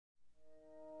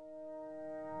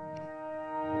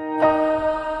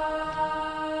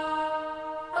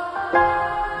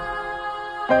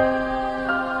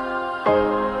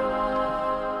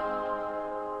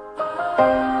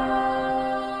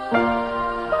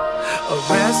A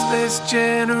restless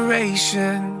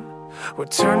generation, we're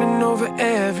turning over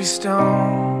every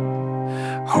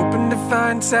stone, hoping to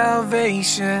find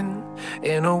salvation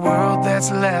in a world that's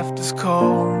left us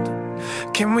cold.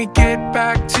 Can we get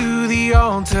back to the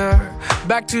altar,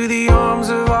 back to the arms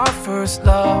of our first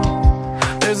love?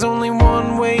 There's only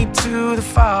one way to the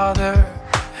Father,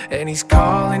 and He's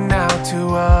calling out to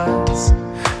us.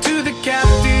 To the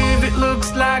captive it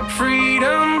looks like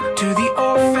freedom, to the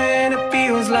orphan it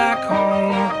feels like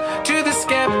home. To the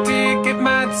skeptic it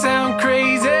might sound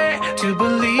crazy to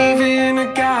believe in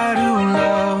a God who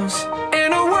loves.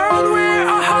 In a world where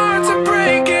our hearts are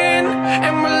breaking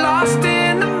and we're lost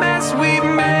in the mess we've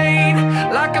made,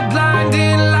 like a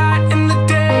blinding light in the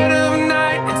dead of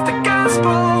night, it's the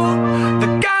gospel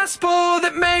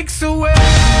that makes a way.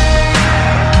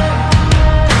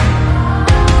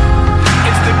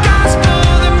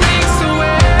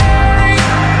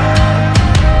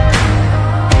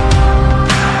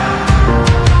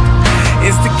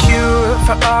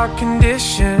 For our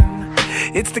condition,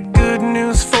 it's the good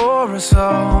news for us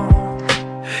all.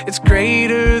 It's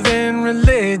greater than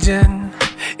religion,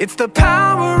 it's the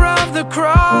power of the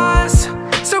cross.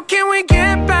 So can we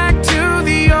get back to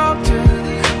the altar,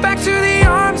 back to the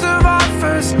arms of our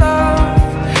first love?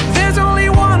 There's only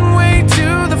one way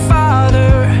to the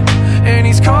Father, and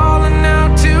He's calling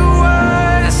out to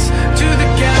us. To the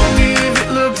captive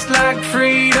it looks like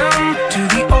freedom, to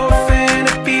the orphan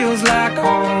it feels like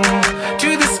home.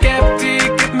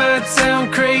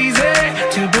 Sound crazy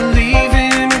to believe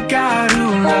in a God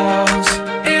who loves.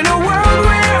 In a world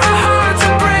where our hearts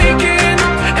are breaking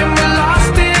and we're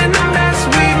lost in the mess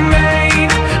we've made,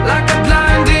 like a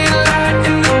blinding light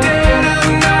in the dead of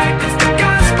night, it's the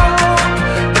gospel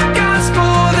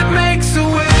that makes a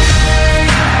way.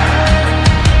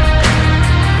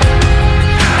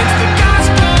 It's the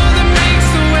gospel that makes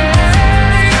a way.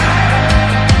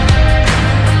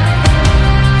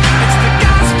 It's the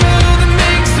gospel that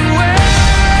makes a way.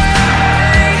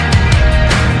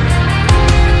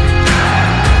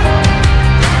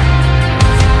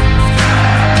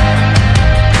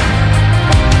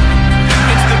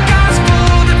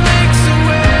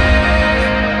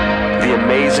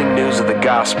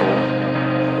 Gospel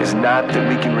is not that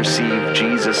we can receive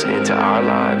Jesus into our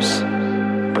lives,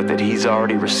 but that He's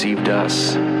already received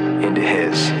us into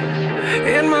His.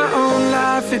 In my own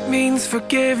life it means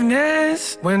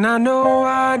forgiveness when I know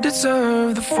I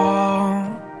deserve the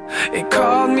fall. It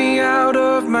called me out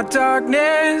of my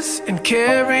darkness and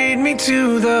carried me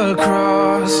to the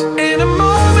cross. In a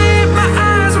moment my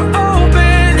eyes were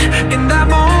open, in that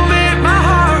moment my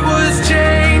heart was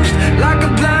changed, like a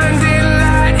blinding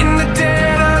light in the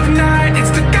dead of night,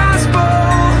 it's the gospel.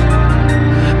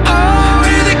 Oh,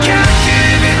 to the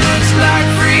captive it looks like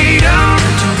freedom,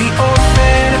 to the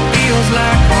orphan it feels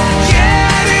like home. Yeah,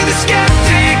 to the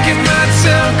skeptic it might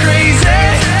sound crazy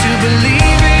to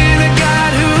believe in a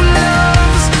God who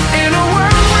loves. In a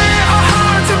world where our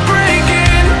hearts are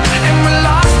breaking and we're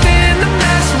lost in the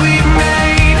mess we've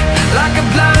made, like a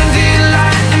blinding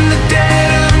light in the dead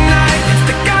of night, it's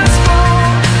the gospel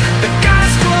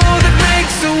that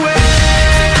makes a way.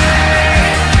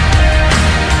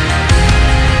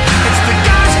 It's the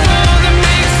gospel that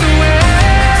makes a way.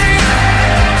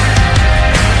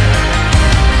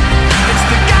 It's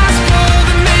the gospel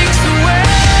that makes a way.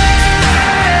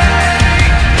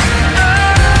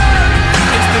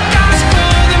 It's the gospel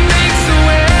that makes a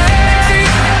way.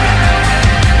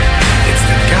 It's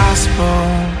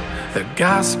the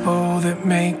gospel that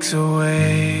makes a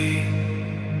way.